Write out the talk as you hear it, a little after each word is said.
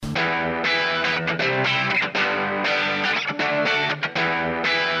Hi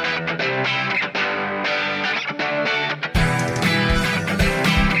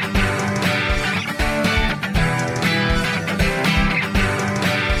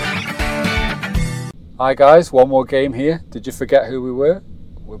guys, one more game here. Did you forget who we were?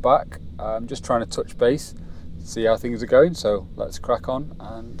 We're back. I'm just trying to touch base, see how things are going. So let's crack on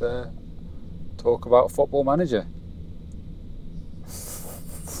and talk about Football Manager.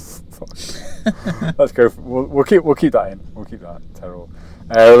 Let's go. We'll keep that in. We'll keep that. Terrible.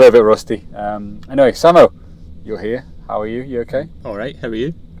 A little bit rusty. Anyway, Samo, you're here. How are you? You okay? All right. How are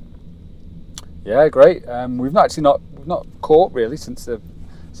you? Yeah, great. We've not caught really since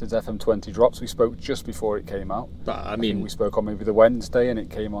FM20 drops. We spoke just before it came out. But I think we spoke on maybe the Wednesday, and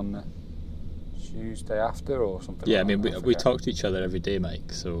it came on the Tuesday after or something. Yeah, like I mean we talk to each other every day,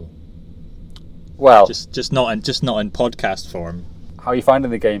 Mike. So well, just not in podcast form. How are you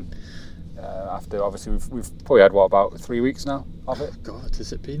finding the game? After obviously we've probably had about 3 weeks now of it. God,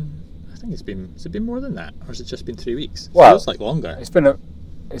 has it been? I think it's been. Has it been more than that, or has it just been 3 weeks? It well, feels like longer. It's been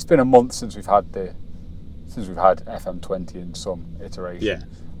a month since we've had FM20 in some iteration. Yeah.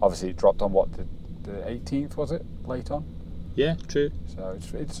 Obviously, it dropped on the 18th, was it? Late on. Yeah, true. So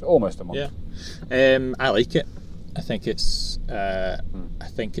it's almost a month. Yeah. I like it. I think it's a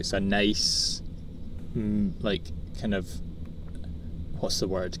nice, like kind of, what's the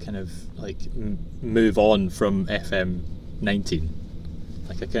word? Kind of like move on from FM19,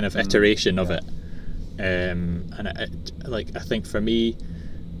 like a kind of iteration of it. And I think for me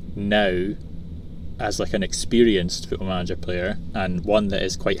now, as like an experienced Football Manager player and one that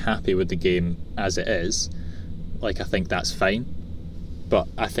is quite happy with the game as it is, like I think that's fine. But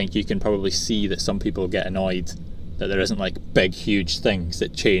I think you can probably see that some people get annoyed that there isn't like big huge things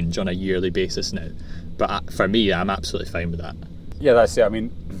that change on a yearly basis now. But for me, I'm absolutely fine with that. Yeah, that's it. I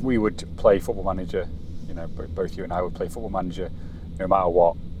mean, we would play Football Manager, both you and I would play Football Manager no matter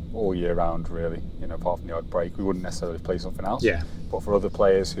what, all year round really, apart from the odd break. We wouldn't necessarily play something else. Yeah. But for other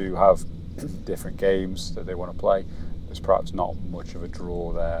players who have different games that they want to play, there's perhaps not much of a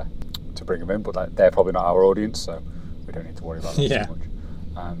draw there to bring them in, but they're probably not our audience, so we don't need to worry about that too much.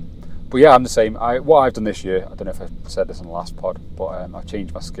 But yeah, I'm the same. What I've done this year, I don't know if I said this on the last pod, but I've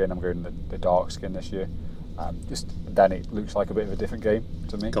changed my skin. I'm going the dark skin this year. Then it looks like a bit of a different game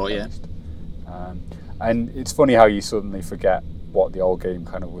to me. Got you. And it's funny how you suddenly forget what the old game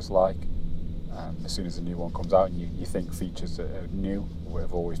kind of was like as soon as the new one comes out, and you think features that are new or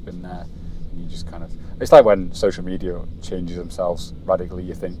have always been there. You just kind of, it's like when social media changes themselves radically,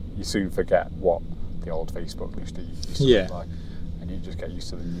 you soon forget what the old Facebook used to look like, and you just get used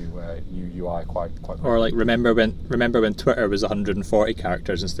to the new UI quite or like remember when Twitter was 140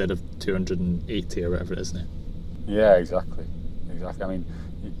 characters instead of 280 or whatever it is now. Yeah, exactly. I mean,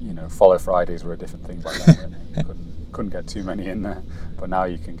 follow Fridays were a different thing back then, weren't they? You couldn't get too many in there, but now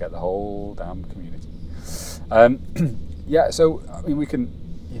you can get the whole damn community. So I mean, we can,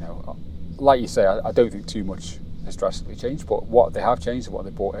 like you say, I don't think too much has drastically changed, but what they have changed and what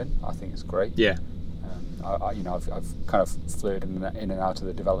they brought in, I think is great. Yeah. I've kind of flirted in and out of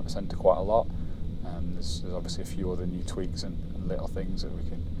the development centre quite a lot. There's obviously a few other new tweaks and little things that we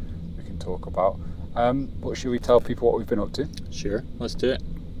can talk about. But should we tell people what we've been up to? Sure, let's do it.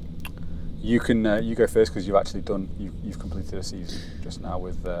 You go first because you've completed a season just now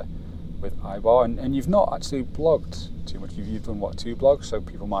with iBar, and you've not actually blogged too much. You've done 2 blogs, so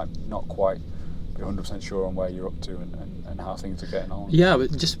people might not quite be 100% sure on where you're up to and how things are getting on. Yeah,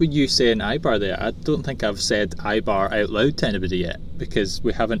 but just with you saying iBar there, I don't think I've said iBar out loud to anybody yet, because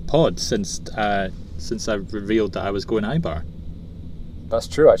we haven't pod since I revealed that I was going iBar. That's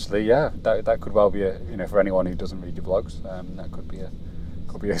true, actually. Yeah, that could well be for anyone who doesn't read your blogs, that could be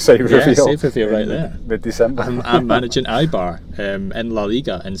a save reveal. Yeah, save reveal right there. Mid-December. I'm managing iBar in La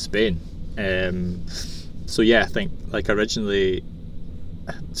Liga in Spain. So yeah, I think like originally,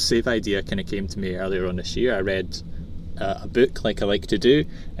 save idea kind of came to me earlier on this year. I read a book like I like to do,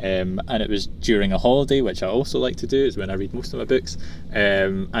 and it was during a holiday, which I also like to do, is when I read most of my books,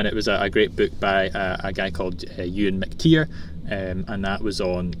 and it was a great book by a guy called Ewan McTeer, and that was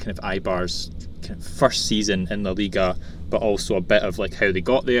on kind of iBar's kind of first season in La Liga, but also a bit of like how they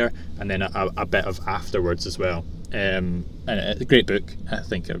got there, and then a bit of afterwards as well. And a great book. I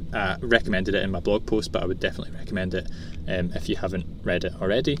think I recommended it in my blog post, but I would definitely recommend it if you haven't read it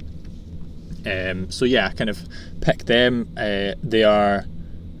already. So yeah, I kind of picked them. They are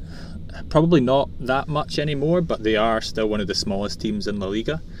probably not that much anymore, but they are still one of the smallest teams in La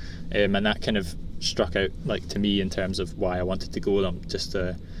Liga, and that kind of struck out like to me in terms of why I wanted to go them, just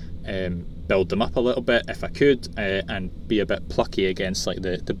to build them up a little bit if I could, and be a bit plucky against like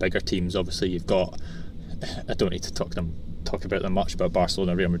the bigger teams. Obviously, you've got, I don't need to talk about them much, but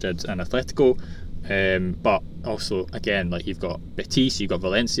Barcelona, Real Madrid, and Atletico. But also, again, like you've got Betis, you've got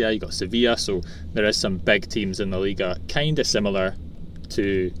Valencia, you've got Sevilla, so there is some big teams in the Liga, kind of similar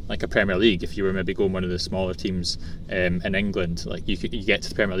to like a Premier League. If you were maybe going one of the smaller teams in England, like you get to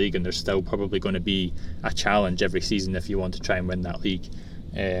the Premier League and there's still probably going to be a challenge every season if you want to try and win that league.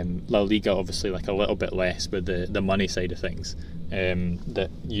 La Liga obviously like a little bit less with the money side of things, that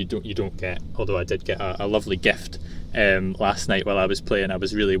you don't get, although I did get a lovely gift last night while I was playing. I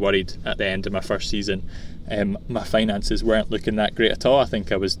was really worried at the end of my first season. My finances weren't looking that great at all. I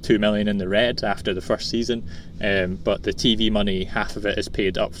think I was 2 million in the red after the first season, but the TV money, half of it is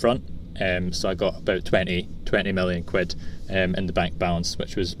paid up front, so I got about 20 million quid in the bank balance,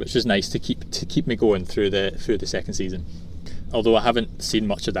 which was nice to keep me going through the second season. Although I haven't seen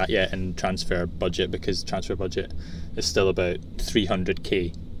much of that yet in transfer budget, because transfer budget is still about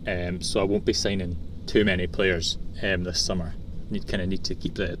 300k, so I won't be signing too many players this summer. Need to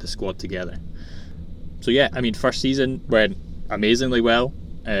keep the squad together. So yeah, I mean, first season went amazingly well.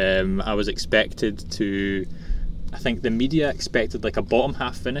 I was expected to, I think the media expected like a bottom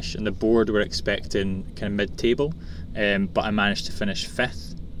half finish, and the board were expecting kind of mid-table, but I managed to finish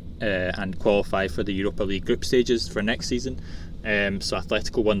 5th and qualify for the Europa League group stages for next season. So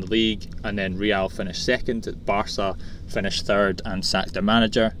Atletico won the league, and then Real finished 2nd, Barca finished 3rd and sacked their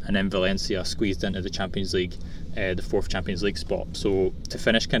manager, and then Valencia squeezed into the Champions League, the 4th Champions League spot. So to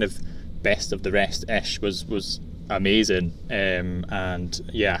finish kind of best of the rest-ish was amazing, and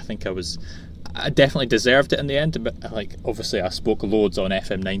yeah, I think I definitely deserved it in the end. But like, obviously I spoke loads on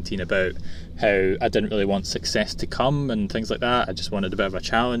FM19 about how I didn't really want success to come and things like that. I just wanted a bit of a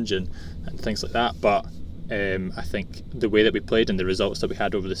challenge and things like that, but I think the way that we played and the results that we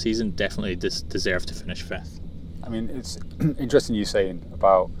had over the season definitely deserved to finish 5th. I mean, it's interesting you saying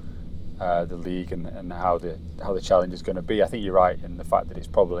about the league and how the challenge is going to be. I think you're right in the fact that it's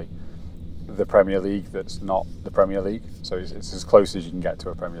probably the Premier League that's not the Premier League, so it's as close as you can get to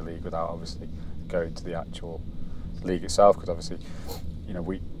a Premier League without obviously going to the actual league itself, because obviously, you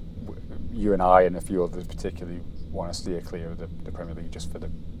know, you and I and a few others particularly want to steer clear of the Premier League just for the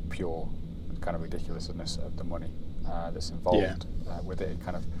pure kind of ridiculousness of the money that's involved with it.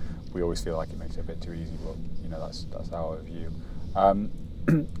 Kind of, we always feel like it makes it a bit too easy, but you know, that's our view.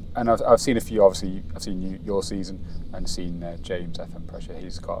 And I've seen a few. Obviously, I've seen your season and seen James FM Pressure.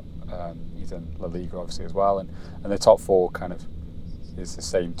 He's in La Liga obviously as well, and the top 4 kind of is the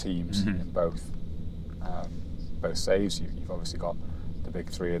same teams in both saves. You've obviously got the big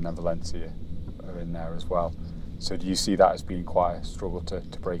 3, and then Valencia are in there as well. So do you see that as being quite a struggle to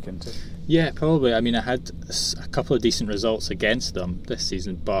break into? Yeah, probably. I mean, I had a couple of decent results against them this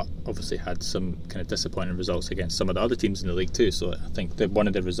season, but obviously had some kind of disappointing results against some of the other teams in the league too. So I think that one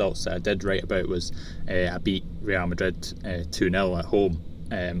of the results that I did write about was I beat Real Madrid 2-0 at home.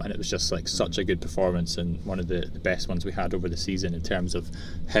 And it was just like such a good performance, and one of the best ones we had over the season in terms of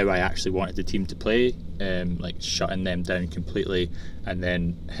how I actually wanted the team to play, like shutting them down completely and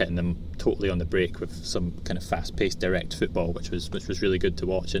then hitting them totally on the break with some kind of fast-paced direct football, which was really good to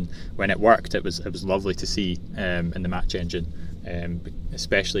watch. And when it worked, it was lovely to see in the match engine,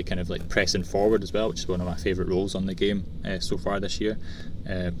 especially kind of like pressing forward as well, which is one of my favourite roles on the game so far this year.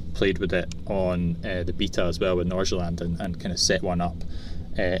 Played with it on the beta as well with Norgeland, and kind of set one up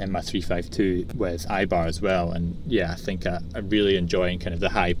in my 3-5-2 with Ibar as well. And yeah, I think I'm really enjoying kind of the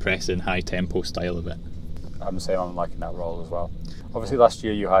high pressing, high tempo style of it. I'm saying I'm liking that role as well. Obviously last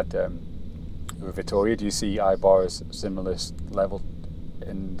year you had with Vitoria. Do you see Ibar as similar level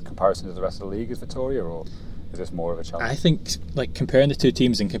in comparison to the rest of the league as Vitoria, or is this more of a challenge? I think, like, comparing the two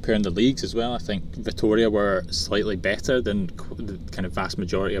teams and comparing the leagues as well, I think Vitoria were slightly better than the kind of vast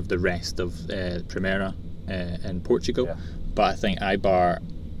majority of the rest of Primera in Portugal. Yeah. But I think Ibar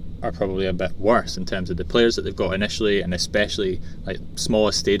are probably a bit worse in terms of the players that they've got initially, and especially like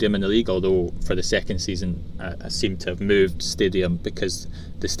smallest stadium in the league, although for the second season I seem to have moved stadium because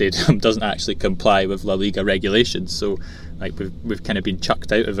the stadium doesn't actually comply with La Liga regulations. So like we've kind of been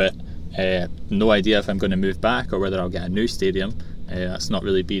chucked out of it. No idea if I'm going to move back or whether I'll get a new stadium. That's not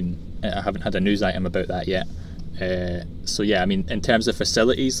really been, I haven't had a news item about that yet. So yeah, I mean, in terms of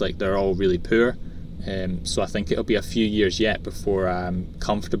facilities, like, they're all really poor. So I think it'll be a few years yet before I'm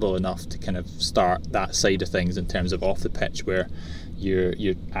comfortable enough to kind of start that side of things in terms of off the pitch, where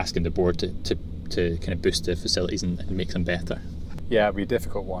you're asking the board to kind of boost the facilities and make them better. Yeah, it'll be a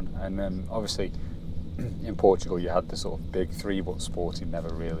difficult one. And then obviously in Portugal you had the sort of big 3, but Sporting never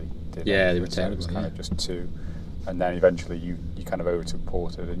really did. Yeah, they were terrible. It was kind of just 2. and then eventually you kind of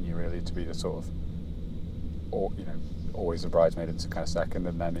over-supported, and you really to be the sort of, or always the bridesmaid into kind of second,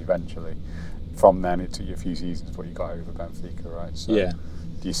 and then eventually from then it took you a few seasons before you got over Benfica, right? So Yeah.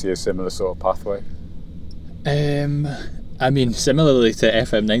 do you see a similar sort of pathway? I mean, similarly to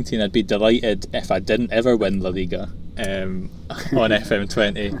FM19, I'd be delighted if I didn't ever win La Liga on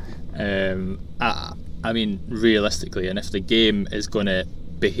FM20. I mean, realistically, and if the game is going to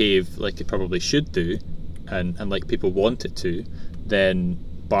behave like it probably should do, and like people want it to, then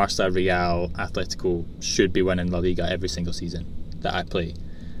Barca, Real, Atletico should be winning La Liga every single season that I play.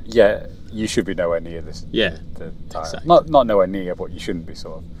 Yeah, you should be nowhere near this. Yeah, the title. exactly. Not nowhere near, but you shouldn't be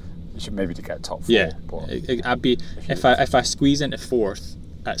sort of. You should maybe to get top four. Yeah, but I'd be if I squeeze into fourth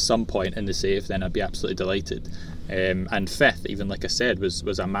at some point in the save, then I'd be absolutely delighted. And fifth, even like I said,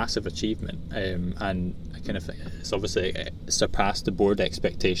 was a massive achievement. And I kind of it's obviously surpassed the board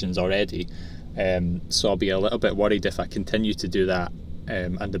expectations already. So I'll be a little bit worried if I continue to do that,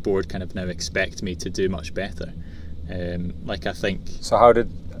 and the board kind of now expect me to do much better. Like I think. So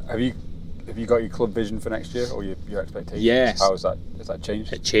have you got your club vision for next year, or your expectations? Yes. How has that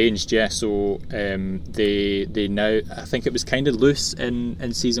changed? It changed, yeah. So they now, I think it was kind of loose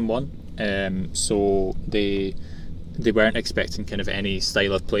in season one. So they weren't expecting kind of any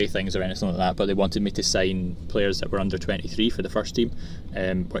style of play things or anything like that, but they wanted me to sign players that were under 23 for the first team,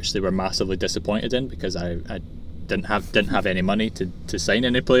 which they were massively disappointed in, because I didn't have any money to sign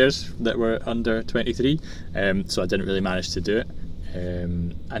any players that were under 23. So I didn't really manage to do it.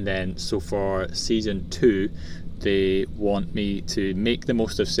 And then so for season 2, they want me to make the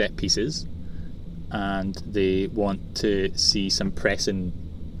most of set pieces, and they want to see some pressing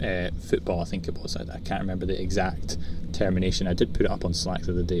football. I think it was. I can't remember the exact termination. I did put it up on Slack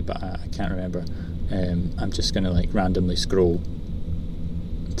the other day, but I can't remember. I'm just going to like randomly scroll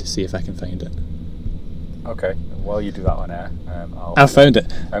to see if I can find it. Okay, while you do that on air, I found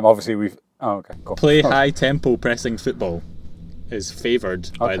it. Obviously we've. Oh, okay. Go. Play high tempo pressing football is favoured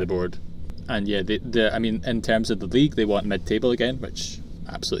by the board, and yeah, I mean, in terms of the league, they want mid-table again, which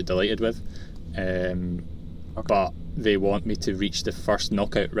I'm absolutely delighted with. But they want me to reach the first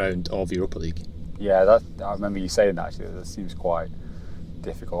knockout round of Europa League. Yeah, I remember you saying that. Actually, that seems quite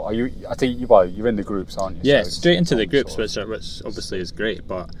difficult. Are you? I think you're in the groups, aren't you? Yeah, so straight into the groups, which obviously is great,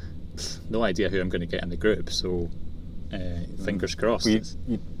 but no idea who I'm going to get in the group. So fingers crossed.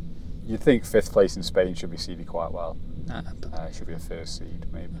 You'd think 5th place in Spain should be seeded quite well. It should be a first seed,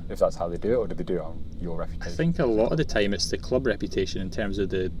 maybe, if that's how they do it, or do they do it on your reputation? I think a lot of the time it's the club reputation in terms of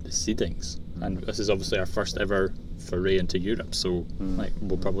the seedings, and this is obviously our first ever foray into Europe, so like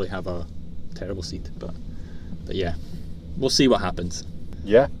we'll probably have a terrible seed, but yeah, we'll see what happens.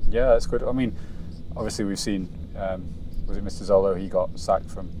 Yeah, that's good. I mean, obviously we've seen, was it Mr. Zolo? He got sacked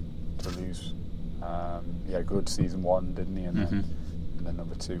from Toulouse. He had a good season 1, didn't he? And then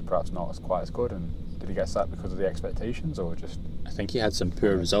number 2, perhaps not quite as good. And did he get sacked because of the expectations, or just? I think he had some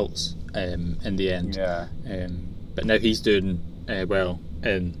poor results in the end. Yeah. But now he's doing well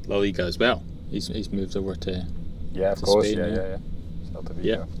in La Liga as well. He's moved over to. Yeah, of course. Spain, yeah. Celta Vigo.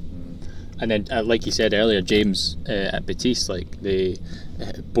 Yeah. And then, like you said earlier, James at Betis, like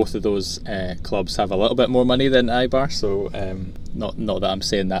both of those clubs have a little bit more money than Eibar, so not that I'm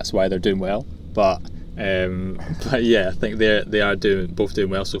saying that's why they're doing well, but yeah, I think they are both doing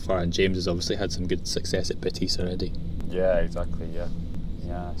well so far, and James has obviously had some good success at Betis already. Yeah, exactly. Yeah.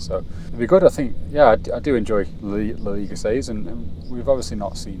 So it'd be good. I think. Yeah, I do enjoy La Liga saves, and we've obviously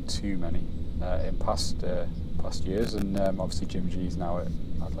not seen too many in past years, and obviously Jim G's now at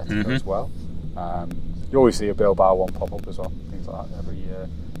Atletico as well. You always see a Bilbao one pop up as well, things like that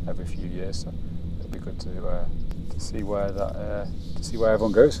every few years. So it'd be good to see where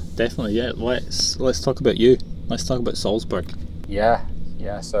everyone goes. Definitely, yeah. Let's talk about you. Let's talk about Salzburg. Yeah.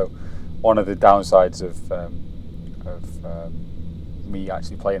 So one of the downsides of me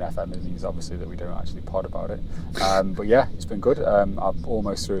actually playing FM means obviously that we don't actually pod about it. But yeah, it's been good. I'm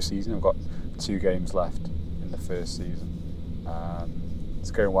almost through a season. I've got 2 games left in the first season.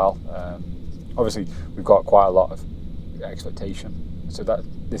 It's going well. Obviously, we've got quite a lot of expectation. So that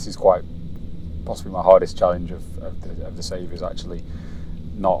this is quite possibly my hardest challenge of the save is actually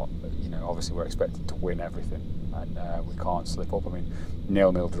not. Obviously we're expected to win everything, and we can't slip up. I mean,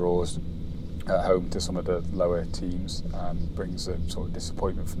 0-0 draws at home to some of the lower teams brings a sort of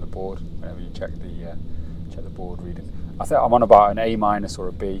disappointment from the board whenever you check the board reading. I think I'm on about an A- or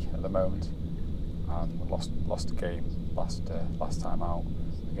a B at the moment. Lost a game last time out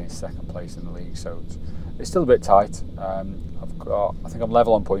against second place in the league, so it's still a bit tight. I think I'm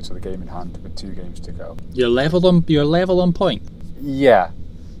level on points with the game in hand with 2 games to go. You're level on point. Yeah,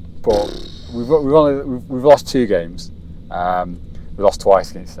 but we've lost 2 games. We lost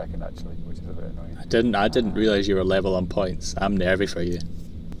twice against second actually, which is a bit annoying. I didn't realise you were level on points. I'm nervy for you.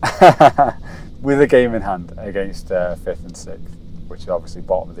 With a game in hand against 5th and 6th, which is obviously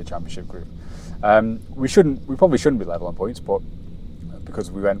bottom of the championship group. We probably shouldn't be level on points, but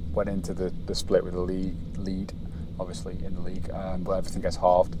because we went into the split with the lead, obviously in the league, but everything gets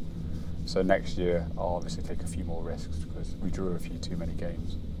halved. So next year I'll obviously take a few more risks because we drew a few too many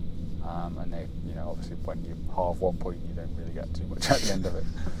games, and they, obviously when you halve 1 point, you don't really get too much at the end of it.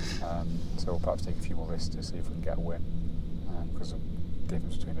 So we'll perhaps take a few more risks to see if we can get a win, because the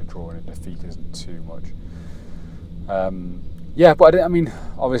difference between a draw and a defeat isn't too much. But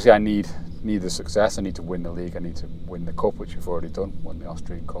obviously I need the success. I need to win the league. I need to win the cup, which we've already done. Won the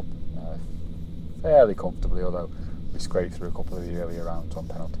Austrian Cup fairly comfortably, although we scraped through a couple of the earlier rounds on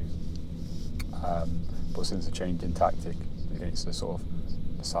penalties. But since the change in tactic against the sort of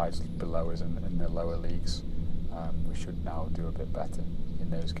the sides below us and in the lower leagues, we should now do a bit better in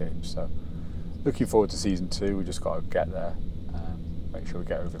those games. So looking forward to season 2. We just got to get there, make sure we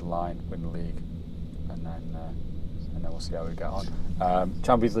get over the line, win the league, and then we'll see how we get on.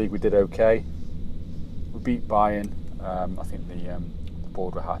 Champions League, we did okay. We beat Bayern. I think the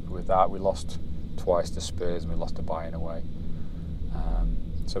board were happy with that. We lost twice to Spurs and we lost to Bayern away.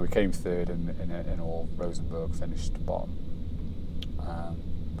 So we came third in all. Rosenborg finished bottom.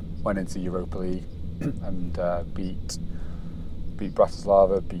 Went into Europa League and beat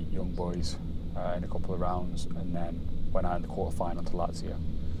Bratislava, beat Young Boys in a couple of rounds, and then went out in the quarter-final to Lazio.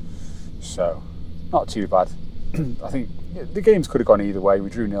 So not too bad. I think the games could have gone either way. We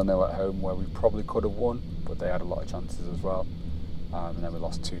drew 0-0 at home where we probably could have won, but they had a lot of chances as well. And then we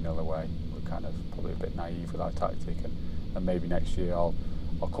lost 2-0 away. We're kind of probably a bit naive with our tactic, and maybe next year I'll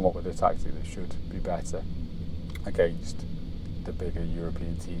come up with a tactic that should be better against the bigger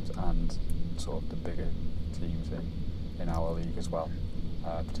European teams and sort of the bigger teams in our league as well,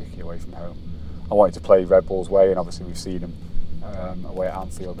 particularly away from home. I wanted to play Red Bull's way, and obviously we've seen them away at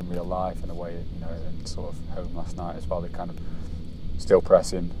Anfield in real life and away in sort of home last night as well. They're kind of still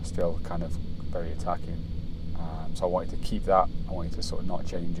pressing, still kind of very attacking. So I wanted to keep that. I wanted to sort of not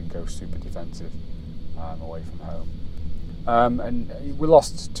change and go super defensive away from home. And we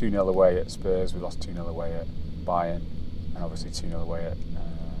lost 2-0 away at Spurs, we lost 2-0 away at Bayern, and obviously 2-0 away at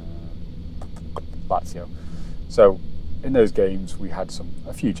Lazio. So in those games we had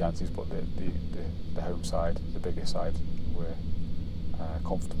a few chances, but the home side, the bigger side, were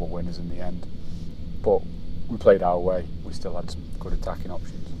comfortable winners in the end. But we played our way. We still had some good attacking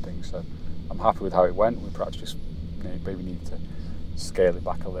options and things. So I'm happy with how it went. We perhaps just maybe need to scale it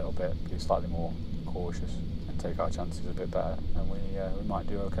back a little bit, be slightly more cautious, and take our chances a bit better, and we might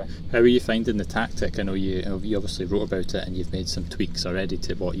do okay. How are you finding the tactic? I know you obviously wrote about it and you've made some tweaks already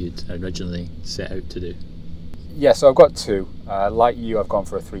to what you'd originally set out to do. Yeah, so I've got 2. Like you, I've gone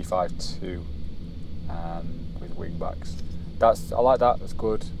for a 3-5-2 with wing backs. I like that. That's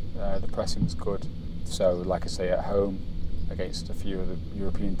good. The pressing's good. So, like I say, at home against a few of the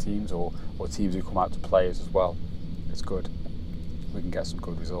European teams or teams who come out to play us as well, it's good. We can get some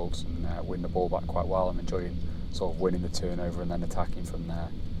good results and win the ball back quite well. I'm enjoying sort of winning the turnover and then attacking from there.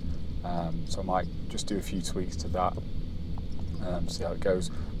 So I might just do a few tweaks to that, see how it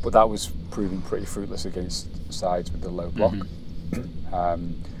goes. But that was proving pretty fruitless against sides with the low block,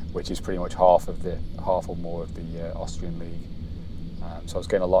 which is pretty much half or more of the Austrian league. So I was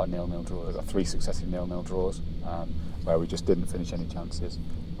getting a lot of 0-0 draws. I got 3 successive 0-0 draws where we just didn't finish any chances.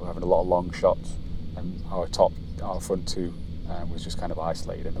 We were having a lot of long shots, and our front 2 was just kind of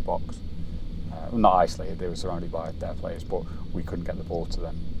isolated in the box. Well, not isolated, they were surrounded by their players, but we couldn't get the ball to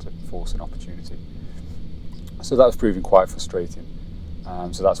them to force an opportunity. So that was proving quite frustrating.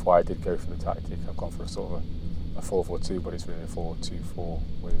 So that's why I did go for the tactic. I've gone for a sort of a 4-4-2, but it's really a 4-2-4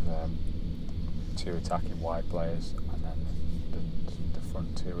 with 2 attacking wide players and then the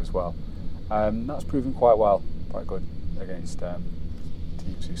front 2 as well. That's proving quite good against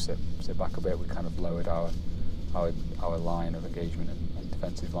teams who sit back a bit. We kind of lowered our line of engagement and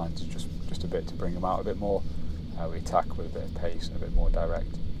defensive lines just a bit to bring them out a bit more. We attack with a bit of pace and a bit more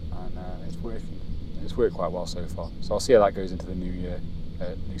direct, and it's working. It's worked quite well so far. So I'll see how that goes into the new year,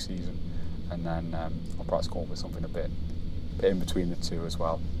 new season, and then I'll perhaps come up with something a bit in between the 2 as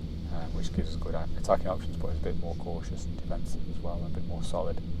well, which gives us good attacking options, but it's a bit more cautious and defensive as well, and a bit more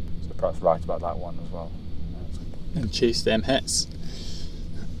solid. So perhaps write about that one as well. And chase them hits.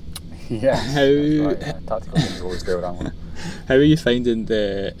 Yeah, right, yeah. Tactical things always go down well. How are you finding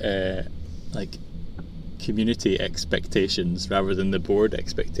the community expectations rather than the board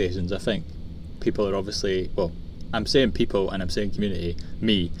expectations? I think people are obviously, I'm saying people and I'm saying community,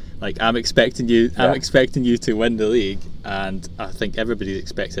 me. Like, I'm expecting you to win the league, and I think everybody's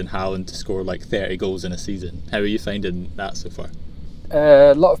expecting Haaland to score like 30 goals in a season. How are you finding that so far?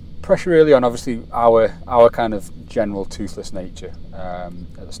 A lot of pressure early on. Obviously, our kind of general toothless nature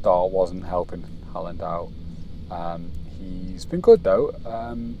at the start wasn't helping Haaland out. He's been good though.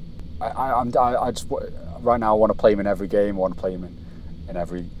 I just right now I want to play him in every game. I want to play him in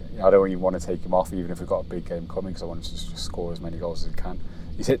every. I don't even want to take him off, even if we've got a big game coming, because I want him to just score as many goals as he can.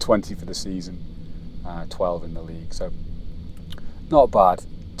 He's hit 20 for the season, 12 in the league, so not bad.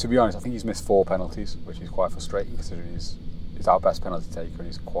 To be honest, I think he's missed 4 penalties, which is quite frustrating considering he's our best penalty taker and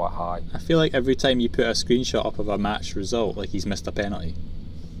he's quite high. I feel like every time you put a screenshot up of a match result, like he's missed a penalty.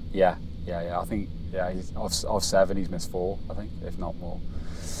 Yeah. I think he's of 7, he's missed 4, I think, if not more.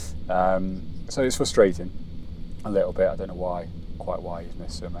 So it's frustrating a little bit. I don't know quite why he's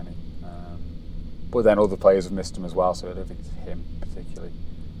missed so many. But then other players have missed them as well, so I don't think it's him particularly.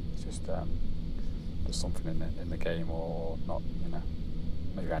 It's just something in the game, or not.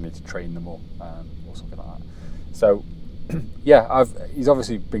 Maybe I need to train them more, or something like that. So yeah, he's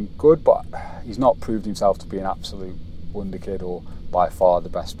obviously been good, but he's not proved himself to be an absolute wonder kid or by far the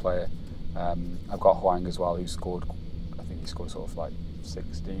best player. I've got Huang as well, who scored. I think he scored sort of like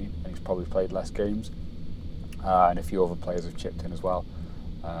 16, and he's probably played less games. And a few other players have chipped in as well.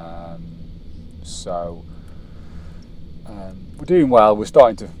 So we're doing well. We're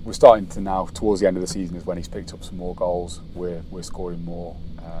starting to now, towards the end of the season, is when he's picked up some more goals. We're scoring more.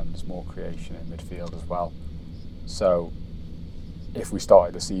 There's more creation in midfield as well. So if we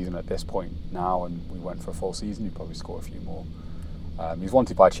started the season at this point now and we went for a full season, you'd probably score a few more. He's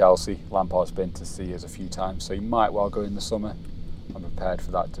wanted by Chelsea. Lampard's been to see us a few times, so he might well go in the summer. I'm prepared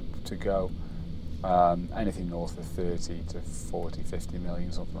for that to go. Anything north of 30 to 40, 50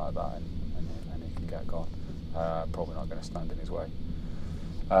 million, something like that, and he can get gone. Probably not going to stand in his way.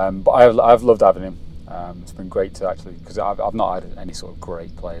 But I've loved having him. It's been great to actually, because I've not had any sort of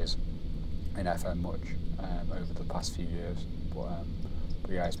great players in FM much over the past few years. But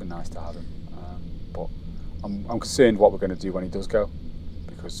yeah, it's been nice to have him. But I'm concerned what we're going to do when he does go,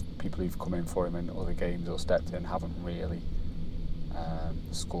 because people who've come in for him in other games or stepped in haven't really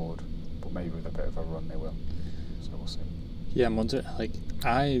scored. But maybe with a bit of a run they will. So we'll see. Yeah, I'm wondering. Like,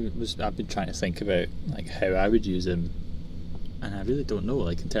 I've been trying to think about like how I would use him, and I really don't know.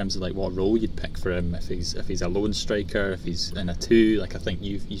 Like in terms of like what role you'd pick for him, if he's a lone striker, if he's in a 2. Like I think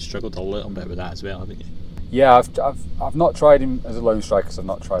you struggled a little bit with that as well, haven't you? Yeah, I've not tried him as a lone striker, because I've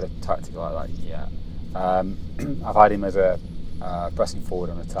not tried a tactic like that yet. I've had him as a pressing forward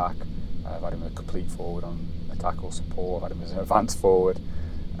on attack. I've had him as a complete forward on attack or support. I've had him as an advanced forward.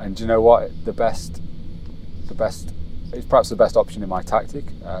 And do you know what? It's perhaps the best option in my tactic,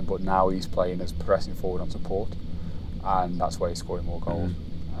 but now he's playing as pressing forward on support, and that's where he's scoring more goals.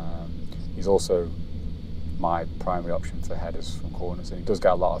 He's also my primary option for headers from corners, and he does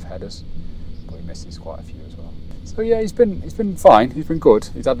get a lot of headers, but he misses quite a few as well. So yeah, he's been fine. He's been good.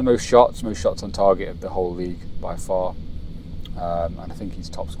 He's had the most shots on target of the whole league by far, and I think he's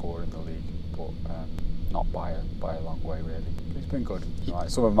top scorer in the league, but not by a long way really. But he's been good. Right.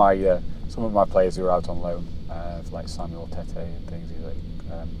 Some of my players who are out on loan, like Samuel Tete and things, he's like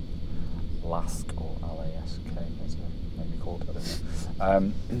Lask or Lask, as it may be called, I don't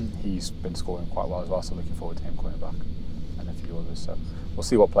know. He's been scoring quite well as well, so looking forward to him coming back, and a few others. So we'll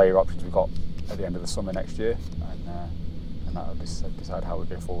see what player options we've got at the end of the summer next year, and that'll decide how we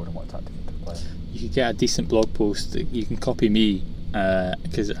go forward and what tactic to play. You could get a decent blog post. You can copy me,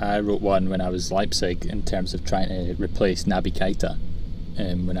 because I wrote one when I was Leipzig in terms of trying to replace Naby Keita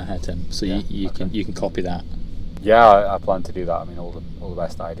when I had him. So yeah, you can copy that. Yeah, I plan to do that. I mean, all the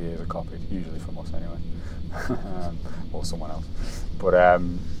best ideas are copied, usually from us anyway, or someone else. But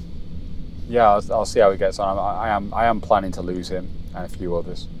yeah, I'll see how he gets on. I am planning to lose him and a few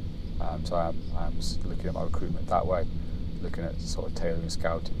others. So I'm looking at my recruitment that way, looking at sort of tailoring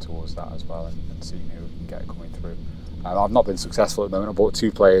scouting towards that as well, and seeing who we can get coming through. I've not been successful at the moment. I bought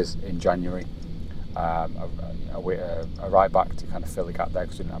 2 players in January, a right back to kind of fill the gap there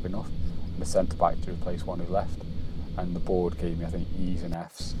because we didn't have enough, and a centre back to replace one who left. And the board gave me, I think, E's and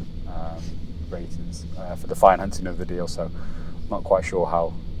F's ratings for the financing of the deal. So I'm not quite sure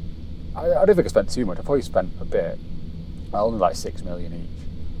how. I don't think I spent too much. I probably spent a bit, only like 6 million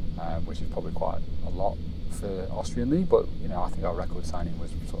each, which is probably quite a lot for Austrian league. But I think our record signing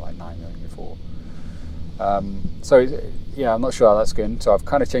was sort of like 9 million before. So yeah, I'm not sure how that's going. So I've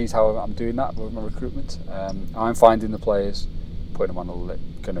kind of changed how I'm doing that with my recruitment. I'm finding the players, putting them on a list.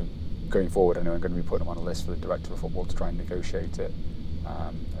 Going forward, anyway, I'm going to be putting them on a list for the director of football to try and negotiate it,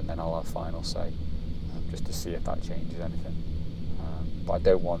 and then I'll have final say. just to see if that changes anything. But I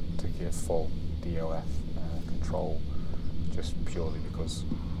don't want to give full DOF control, just purely because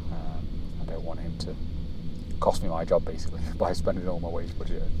I don't want him to cost me my job basically by spending all my wage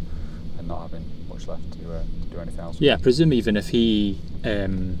budget and not having much left to do anything else. Yeah, I presume even if he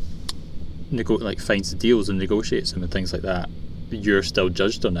finds the deals and negotiates them and things like that, you're still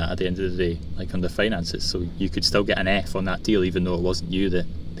judged on that at the end of the day, like on the finances. So you could still get an F on that deal, even though it wasn't you that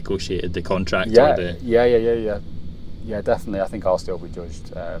negotiated the contract. Yeah, definitely. I think I'll still be judged,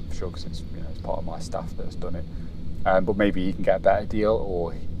 sure, because it's it's part of my staff that's done it. But maybe he can get a better deal,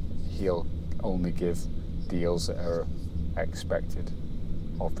 or he'll only give deals that are expected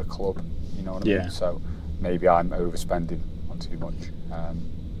of the club. You know what I mean? So maybe I'm overspending on too much.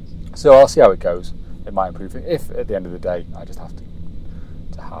 So I'll see how it goes. It might improve. If at the end of the day I just have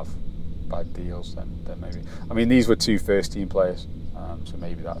to have bad deals, then maybe. I mean, these were 2 first team players, so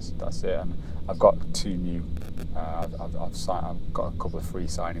maybe that's it. And I've got 2 new. I've got a couple of free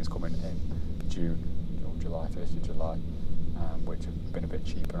signings coming in June or July, 1st of July, which have been a bit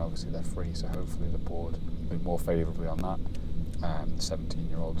cheaper, and obviously they're free. So hopefully the board will look more favourably on that.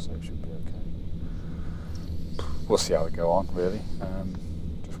 17-year-old, so it should be okay. We'll see how it go on, really.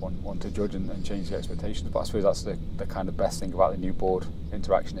 Want to judge and change the expectations, but I suppose that's the kind of best thing about the new board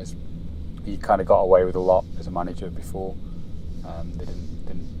interaction is you kind of got away with a lot as a manager before. They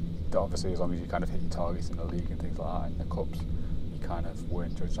didn't obviously, as long as you kind of hit your targets in the league and things like that in the cups, you kind of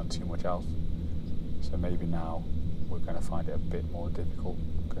weren't judged on too much else. So maybe now we're going to find it a bit more difficult.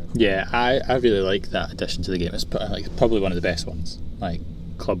 Yeah, I really like that addition to the game. It's probably one of the best ones, like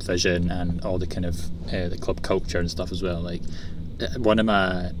club vision and all the kind of the club culture and stuff as well. Like one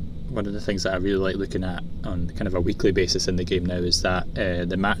of the things that I really like looking at on kind of a weekly basis in the game now is that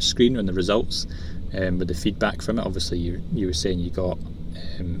the match screen and the results with the feedback from it. Obviously you were saying you got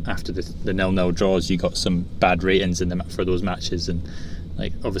after the 0-0 draws, you got some bad ratings for those matches, and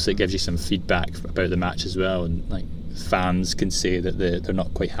like obviously it gives you some feedback about the match as well, and like fans can say that they're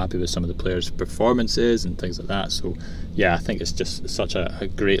not quite happy with some of the players' performances and things like that. So yeah, I think it's just such a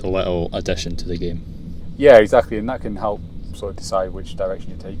great little addition to the game. Yeah, exactly, and that can help sort of decide which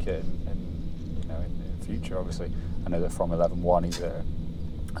direction you take it in the future. Obviously, I know that from 11-1 he's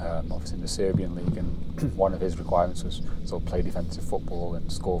obviously in the Serbian league, and one of his requirements was sort of play defensive football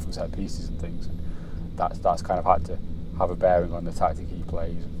and score from set pieces and things, and that's kind of had to have a bearing on the tactic he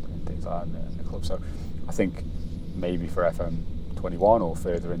plays and things like that in the club. So I think maybe for FM21 or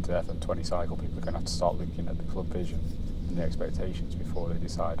further into the FM20 cycle, people are going to have to start looking at the club vision and the expectations before they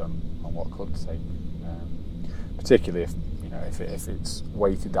decide on what club to take, particularly if it's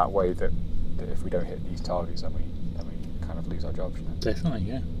weighted that way that if we don't hit these targets, then we kind of lose our jobs. Definitely,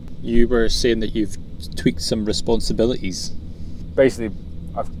 yeah. You were saying that you've tweaked some responsibilities. Basically,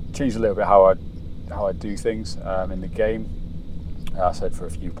 I've changed a little bit how I do things in the game. I said for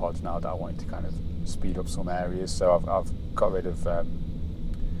a few pods now that I wanted to kind of speed up some areas, so I've got rid of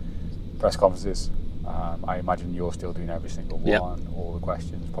press conferences. I imagine you're still doing every single one, yep. All the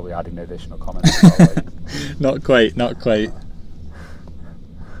questions, probably adding additional comments. Not quite.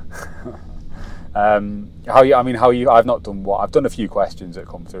 How you? I've not done I've done a few questions that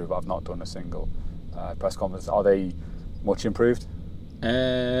come through, but I've not done a single press conference. Are they much improved?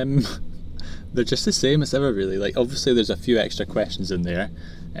 They're just the same as ever, really. Like obviously, there's a few extra questions in there.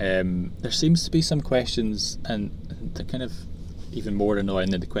 There seems to be some questions, and they're kind of even more annoying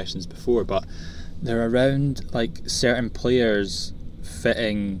than the questions before, but they're around like certain players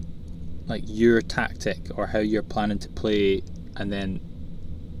fitting like your tactic or how you're planning to play, and then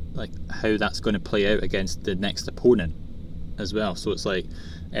like how that's going to play out against the next opponent as well. So it's like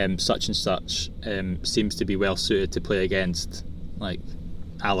such and such seems to be well suited to play against like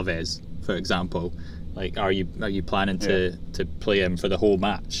Alaves, for example. Like are you planning to play him for the whole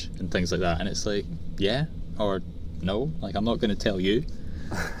match and things like that? And it's like yeah or no, like I'm not going to tell you.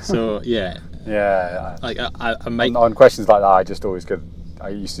 So yeah. Like I might on questions like that, I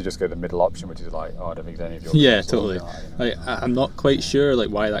used to just go the middle option, which is like, I don't think any of your totally. Like, I'm not quite sure like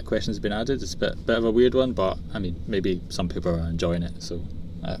why that question's been added. It's a bit of a weird one, but I mean maybe some people are enjoying it. So,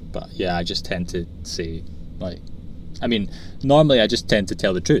 but yeah, I just tend to say like, I mean, normally I just tend to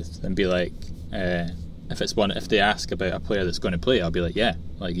tell the truth and be like, if they ask about a player that's going to play, I'll be like, yeah,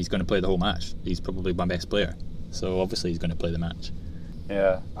 like he's going to play the whole match. He's probably my best player, so obviously he's going to play the match.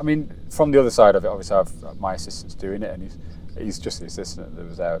 Yeah, I mean, from the other side of it, obviously my assistant's doing it, and he's just the assistant that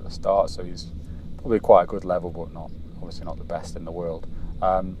was there at the start, so he's probably quite a good level, but obviously not the best in the world.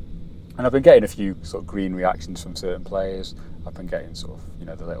 And I've been getting a few sort of green reactions from certain players. I've been getting sort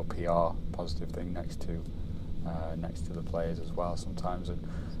of the little PR positive thing next to the players as well sometimes, and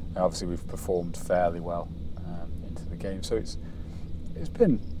And obviously we've performed fairly well into the game, so it's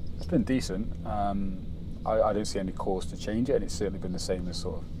been decent. I don't see any cause to change it, and it's certainly been the same as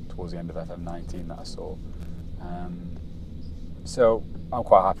sort of towards the end of FM19 that I saw. So I'm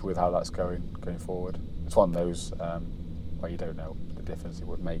quite happy with how that's going forward. It's one of those where you don't know the difference it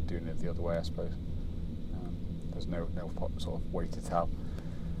would make doing it the other way, I suppose. There's no sort of way to tell.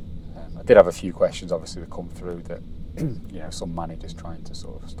 I did have a few questions, obviously, that come through that some managers trying to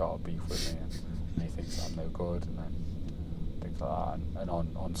sort of start a beef with me, and he thinks I'm no good, and then things like that. And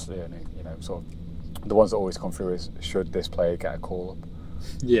on certainly, sort of the ones that always come through is, should this player get a call up?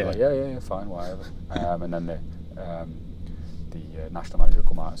 Yeah. Like, yeah, fine, whatever. And then the national manager will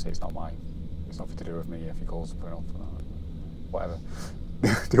come out and say it's nothing to do with me if he calls up or whatever.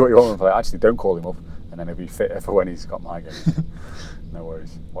 Do what you want to play. Actually, don't call him up, and then he'll be fitter for when he's got my game. No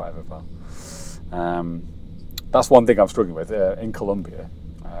worries, whatever, pal. That's one thing I'm struggling with. In Colombia,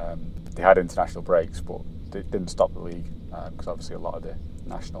 they had international breaks, but they didn't stop the league because obviously a lot of the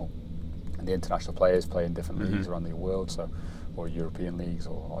national and the international players play in different leagues around the world, or European leagues,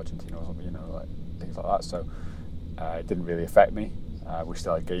 or Argentina or something, like things like that. So it didn't really affect me. We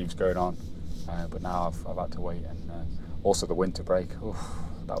still had games going on, but now I've had to wait, and also the winter break. Oof,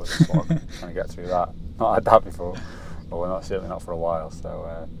 that was a slog trying to get through that. Not had that before, or certainly not for a while.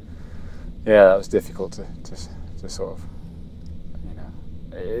 So yeah, that was difficult to sort of,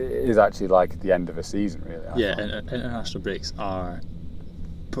 it is actually like the end of a season, really. Yeah, international breaks are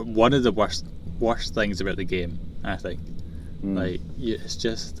one of the worst things about the game, I think. It's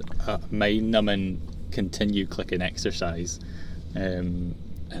just a mind-numbing, continue clicking exercise.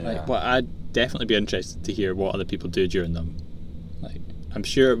 I'd definitely be interested to hear what other people do during them. I'm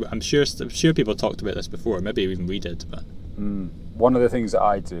sure people talked about this before. Maybe even we did. But one of the things that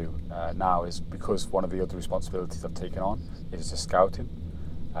I do now is, because one of the other responsibilities I've taken on is the scouting.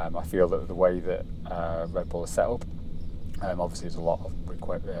 I feel that the way that Red Bull is set up, obviously there's a lot of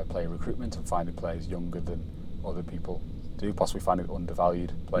player recruitment and finding players younger than other people do, possibly finding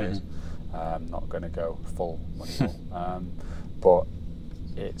undervalued players. Not going to go full money, but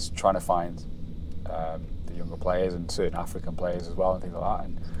it's trying to find the younger players and certain African players as well and things like that,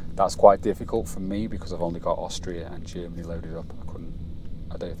 and that's quite difficult for me because I've only got Austria and Germany loaded up.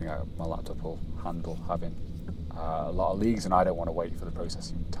 I don't think my laptop will handle having a lot of leagues, and I don't want to wait for the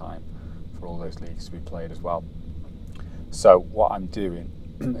processing time for all those leagues to be played as well. So what I'm doing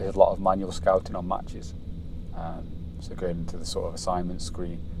is a lot of manual scouting on matches. So going into the sort of assignment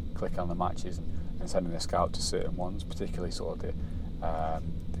screen, clicking on the matches and sending a scout to certain ones, particularly sort of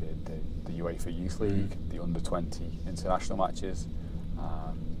the UEFA Youth League, the under-20 international matches,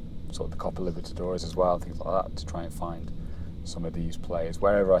 sort of the Copa Libertadores as well, things like that, to try and find some of these players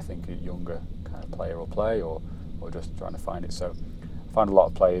wherever I think a younger kind of player will play, or just trying to find it. So I found a lot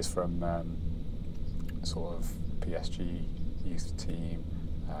of players from sort of PSG youth team,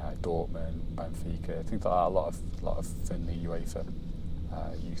 Dortmund, Benfica, things like that. A lot of Finley UEFA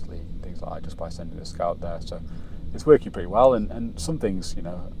youth league, things like that, just by sending a scout there. So it's working pretty well, and some things,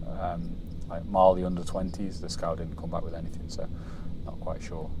 like Mali under 20s, the scout didn't come back with anything, so not quite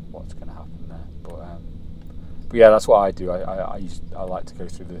sure what's going to happen there. But yeah, that's what I do. I like to go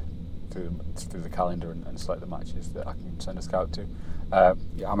through the calendar and select the matches that I can send a scout to.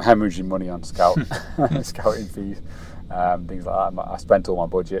 I'm hemorrhaging money on scouting fees, things like that. I spent all my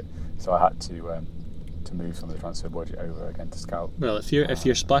budget, so I had to move some of the transfer budget over again to scout. Well, if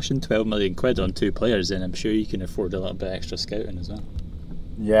you're splashing 12 million quid on two players, then I'm sure you can afford a little bit extra scouting as well.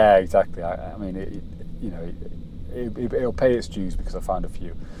 Yeah, exactly. I mean, it'll pay its dues because I found a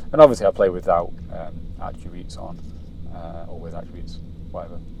few, and obviously I play without attributes on, or with attributes,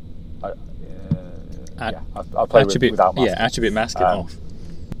 whatever. I'll play without masking. Yeah, attribute masking off.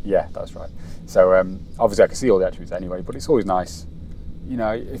 Yeah, that's right. So obviously I can see all the attributes anyway, but it's always nice,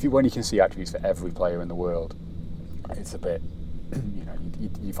 when you can see attributes for every player in the world, it's a bit,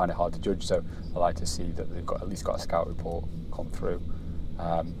 you find it hard to judge. So I like to see that they've at least got a scout report come through,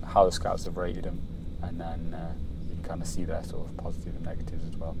 how the scouts have rated them, and then you can kind of see their sort of positive and negatives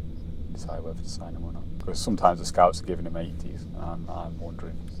as well, decide whether to sign them or not. Because sometimes the scouts are giving them 80s, and I'm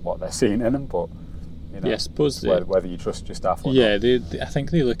wondering what they're seeing in them, but I suppose whether you trust your staff or not. Yeah, I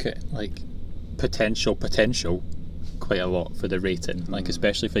think they look at like potential quite a lot for the rating, like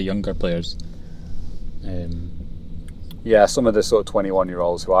especially for younger players. Yeah, some of the sort of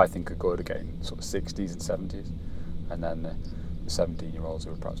 21-year-olds who I think are good are getting sort of 60s and 70s, and then the 17-year-olds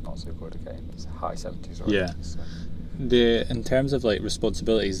who are perhaps not so good are getting high 70s or 80s. So. In terms of like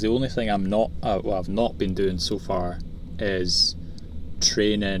responsibilities, the only thing I've not been doing so far is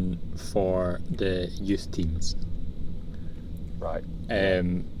training for the youth teams. Right.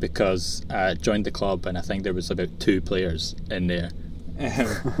 because I joined the club and I think there was about 2 players in there.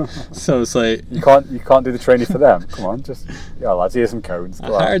 So it's like you can't do the training for them. Come on, just lads, here's some cones. I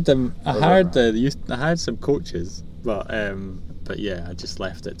hired them. I hired some coaches, but yeah, I just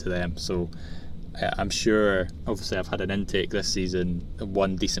left it to them. So I'm sure. Obviously, I've had an intake this season.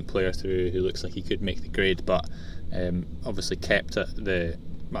 One decent player through who looks like he could make the grade, but obviously kept it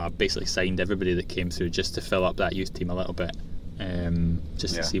basically signed everybody that came through just to fill up that youth team a little bit. To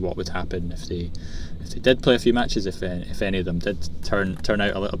see what would happen if they did play a few matches, if any of them did turn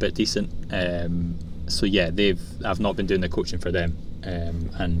out a little bit decent. So yeah, I've not been doing the coaching for them,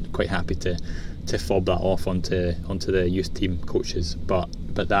 and quite happy to fob that off onto the youth team coaches. But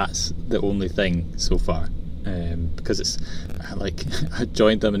that's the only thing so far, because it's like I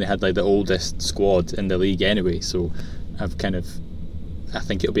joined them and they had like the oldest squad in the league anyway. So I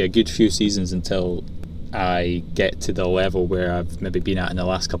think it'll be a good few seasons until I get to the level where I've maybe been at in the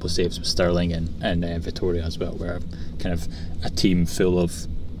last couple of saves with Sterling and Vittoria as well, where I'm kind of a team full of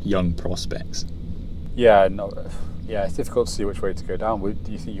young prospects. Yeah, it's difficult to see which way to go down.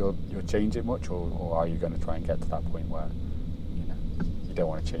 Do you think you'll change it much, or are you going to try and get to that point where you don't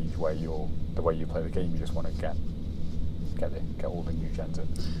want to change the way you play the game? You just want to get all the new gens in.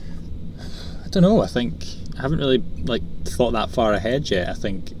 I don't know. I think I haven't really thought that far ahead yet. I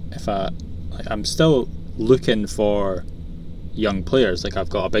think I'm still looking for young players. Like I've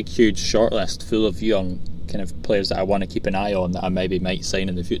got a big huge shortlist full of young kind of players that I want to keep an eye on that I maybe might sign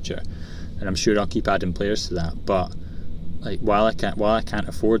in the future, and I'm sure I'll keep adding players to that. But while I can't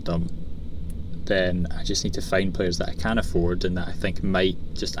afford them, then I just need to find players that I can afford and that I think might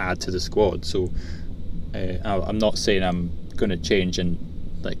just add to the squad. So I'm not saying I'm going to change and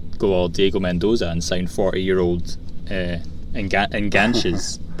go all Diego Mendoza and sign 40-year-old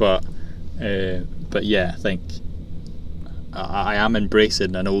Enganches, but yeah, I think I am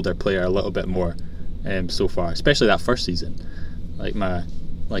embracing an older player a little bit more so far, especially that first season. Like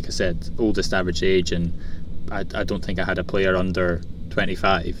I said, oldest average age, and I don't think I had a player under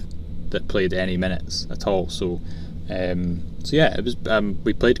 25 that played any minutes at all. So yeah, it was.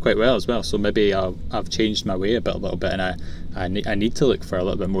 We played quite well as well. So maybe I've changed my way a little bit, and I need to look for a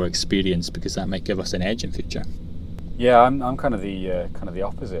little bit more experience because that might give us an edge in future. Yeah, I'm kind of the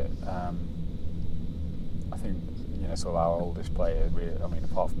opposite. I think sort of our oldest player.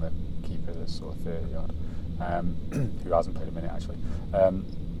 Apart from the keeper that's sort of 30 odd, who hasn't played a minute actually.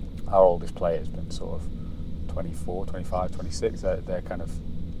 Our oldest player has been sort of 24, 25, 26. They're kind of,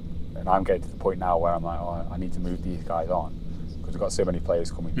 and I'm getting to the point now where I'm like, I need to move these guys on because we've got so many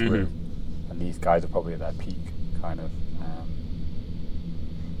players coming through, and these guys are probably at their peak kind of,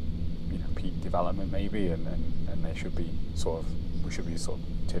 peak development maybe, and they should be we should be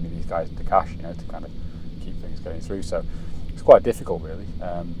turning these guys into cash, to kind of keep things going through. So it's quite difficult, really.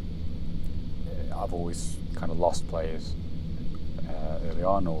 I've always kind of lost players early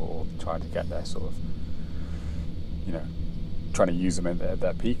on, or trying to get their sort of, trying to use them at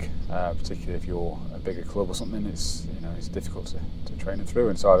their peak, particularly if you're a bigger club or something. It's difficult to train them through,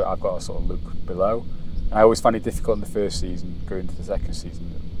 and so I've got to sort of look below. And I always find it difficult in the first season, going into the second season,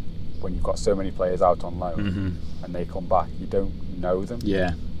 when you've got so many players out on loan and they come back, you don't know them.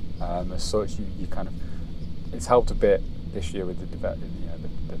 Yeah. As such, you kind of, it's helped a bit this year with the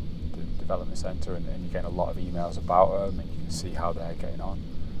development centre, and you're getting a lot of emails about them, and you can see how they're getting on.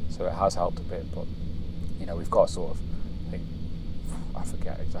 So it has helped a bit, but we've got sort of, I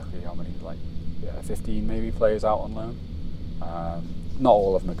forget exactly how many, 15 maybe players out on loan. Not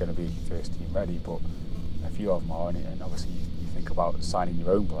all of them are going to be first team ready, but a few of them are, and obviously you think about signing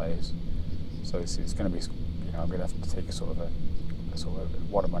your own players. So it's going to be, I'm going to have to take a sort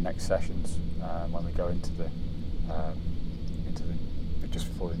of one of my next sessions when we go into the just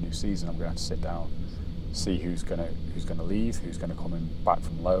before the new season. I'm going to have to sit down, see who's going to leave, who's going to come in back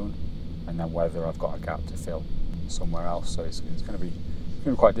from loan, and then whether I've got a gap to fill somewhere else. So it's going to be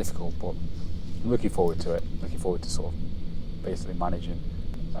quite difficult, but I'm looking forward to it. Looking forward to sort of basically managing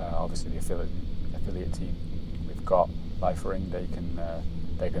obviously the affiliate team we've got. Liefering, they're going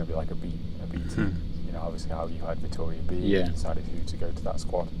to be like a B team. Obviously how you had Vittoria B, you decided who to go to that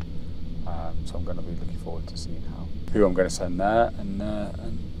squad. So I'm going to be looking forward to seeing who I'm going to send there, and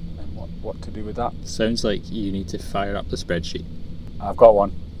what to do with that. Sounds like you need to fire up the spreadsheet. I've got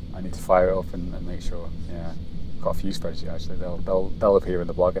one. I need to fire it up and make sure. Yeah, I've got a few spreadsheets actually. They'll appear in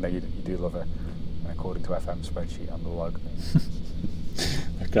the blog. I know you do love an according to FM spreadsheet on the blog.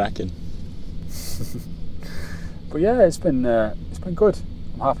 They're cracking. But yeah, it's been good.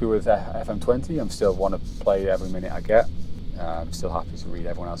 I'm happy with FM20. I still want to play every minute I get. I'm still happy to read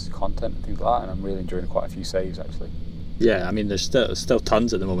everyone else's content and things like that, and I'm really enjoying quite a few saves actually. Yeah, I mean, there's still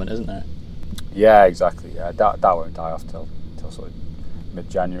tons at the moment, isn't there? Yeah, exactly. Yeah, that won't die off till sort of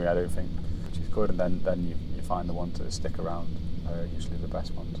mid-January, I don't think, which is good. And then you find the ones that stick around, usually the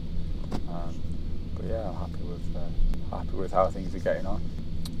best ones. But yeah, I'm happy with how things are getting on.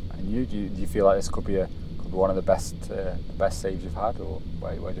 And do you feel like this could be one of the best saves you've had, or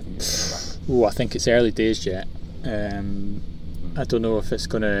where do you think it's going to rank? Oh, I think it's early days yet. I don't know if it's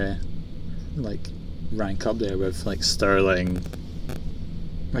going to like rank up there with like Sterling,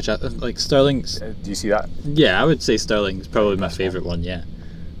 which I like. Sterling's. Do you see that? Yeah, I would say Sterling's probably my favourite one. Yeah,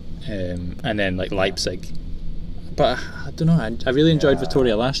 and then like Leipzig, but I don't know. I really enjoyed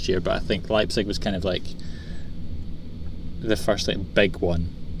Vitoria last year, but I think Leipzig was kind of like the first like big one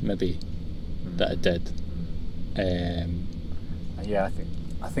maybe that I did. Yeah,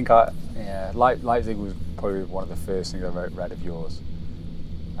 I think Leipzig was probably one of the first things I read of yours.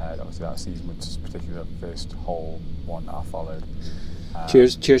 Obviously that season was particularly the first whole one that I followed.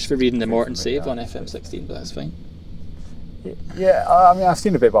 Cheers for reading the Morton save on FM16, but that's fine. Yeah, I mean I've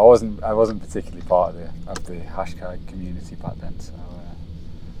seen a bit, but I wasn't particularly part of the hashtag community back then. So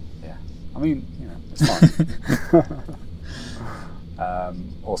yeah, I mean it's fine.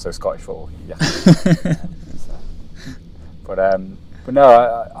 Also Scottish football, yeah. But no,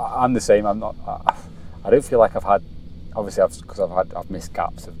 I'm the same. I'm not. I don't feel like I've had. Obviously, I've missed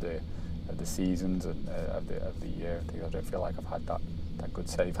gaps of the seasons and of the year. I don't feel like I've had that good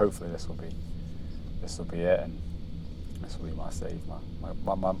save. Hopefully, this will be it, and this will be my save,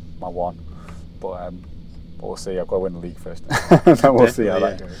 my one. But we'll see. I've got to win the league first, and then we'll see how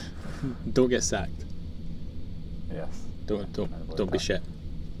that goes. Don't get sacked. Yes. Don't be shit.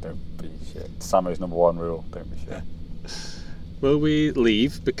 Don't be shit. Samo's number one rule. Don't be shit. Will we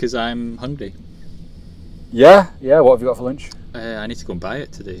leave because I'm hungry? Yeah. What have you got for lunch? I need to go and buy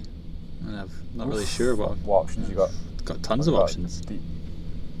it today, and I'm not really sure what options you got. Got tons of options. Deep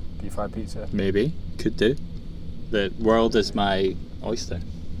fried pizza. Maybe could do. The world is my oyster.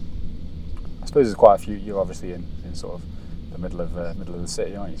 I suppose there's quite a few. You're obviously in sort of the middle of the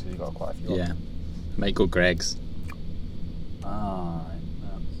city, aren't you? So you've got quite a few. Yeah. Options. Might go Greg's.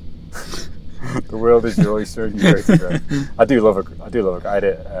 The world is your oyster, and you go to Greg. I do love it. I had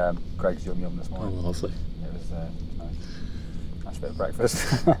it Greg's Yum Yum this morning. Oh, lovely. It was nice bit of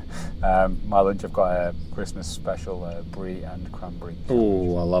breakfast. My lunch, I've got a Christmas special brie and cranberry sandwich.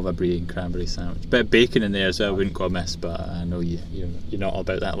 Oh, I love a brie and cranberry sandwich. Bit of bacon in there as well, wouldn't go amiss, but I know you're not all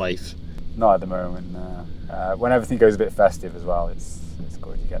about that life. Not at the moment. When everything goes a bit festive as well, it's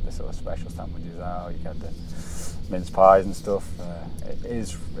good. You get the sort of special sandwiches out. You get the mince pies and stuff.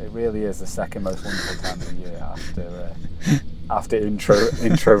 It really is the second most wonderful time of the year after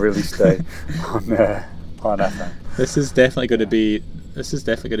intro release day on FM. This is definitely going to be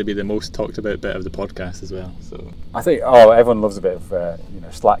the most talked about bit of the podcast as well. So I think everyone loves a bit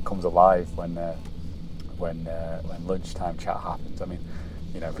of Slack comes alive when lunchtime chat happens. I mean,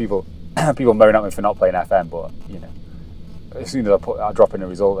 people moan at me for not playing FM, but as soon as I drop in a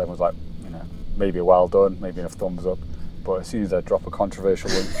result, everyone's like, maybe a well done, maybe enough thumbs up. But as soon as I drop a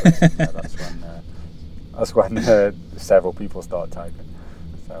controversial link, that's when several people start typing.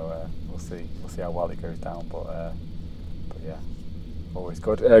 So we'll see how well it goes down. But yeah, always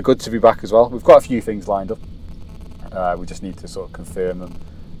good. Good to be back as well. We've got a few things lined up. We just need to sort of confirm them,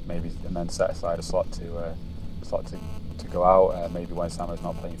 maybe, and then set aside a slot to go out. Maybe when Samo's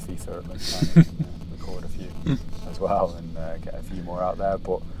not playing FIFA at lunchtime, record a few as well and get a few more out there.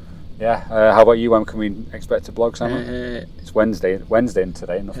 But yeah, how about you? When can we expect to blog, Samo? It's Wednesday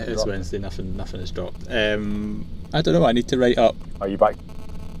today. Nothing. It's Wednesday. Nothing has dropped. I don't know. I need to write up. Are you back?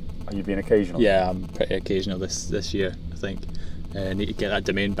 Are you being occasional? Yeah, I'm pretty occasional this year. I think I need to get that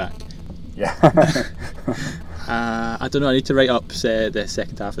domain back. Yeah. I don't know. I need to write up the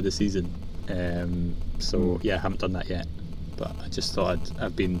second half of the season. So yeah, I haven't done that yet. But I just thought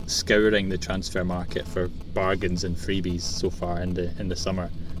I've been scouring the transfer market for bargains and freebies so far in the summer.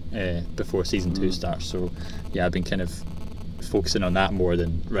 Before season 2 starts, so yeah, I've been kind of focusing on that more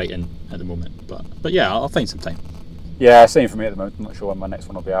than writing at the moment. But yeah, I'll find some time. Yeah, same for me at the moment. I'm not sure when my next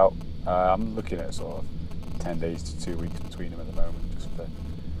one will be out. I'm looking at sort of 10 days to 2 weeks between them at the moment, just to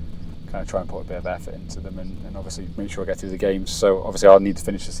kind of try and put a bit of effort into them and obviously make sure I get through the games. So obviously I'll need to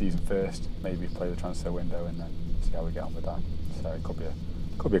finish the season first, maybe play the transfer window and then see how we get on with that. So it could be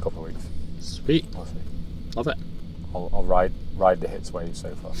a couple of weeks. Sweet. We'll see. Love it. I'll ride the hits wave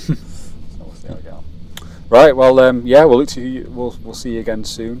so far. So we'll see how we get on. Right, well, yeah, we'll look to you. We'll see you again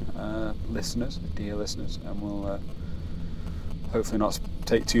soon, dear listeners, and we'll hopefully not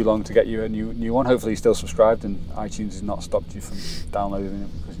take too long to get you a new one. Hopefully you're still subscribed and iTunes has not stopped you from downloading it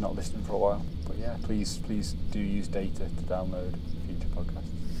because you're not listening for a while. But yeah, please do use data to download future podcasts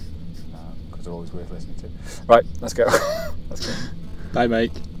because they're always worth listening to. Right, let's go. Bye,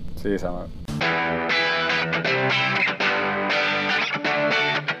 Mike. See you, Samo.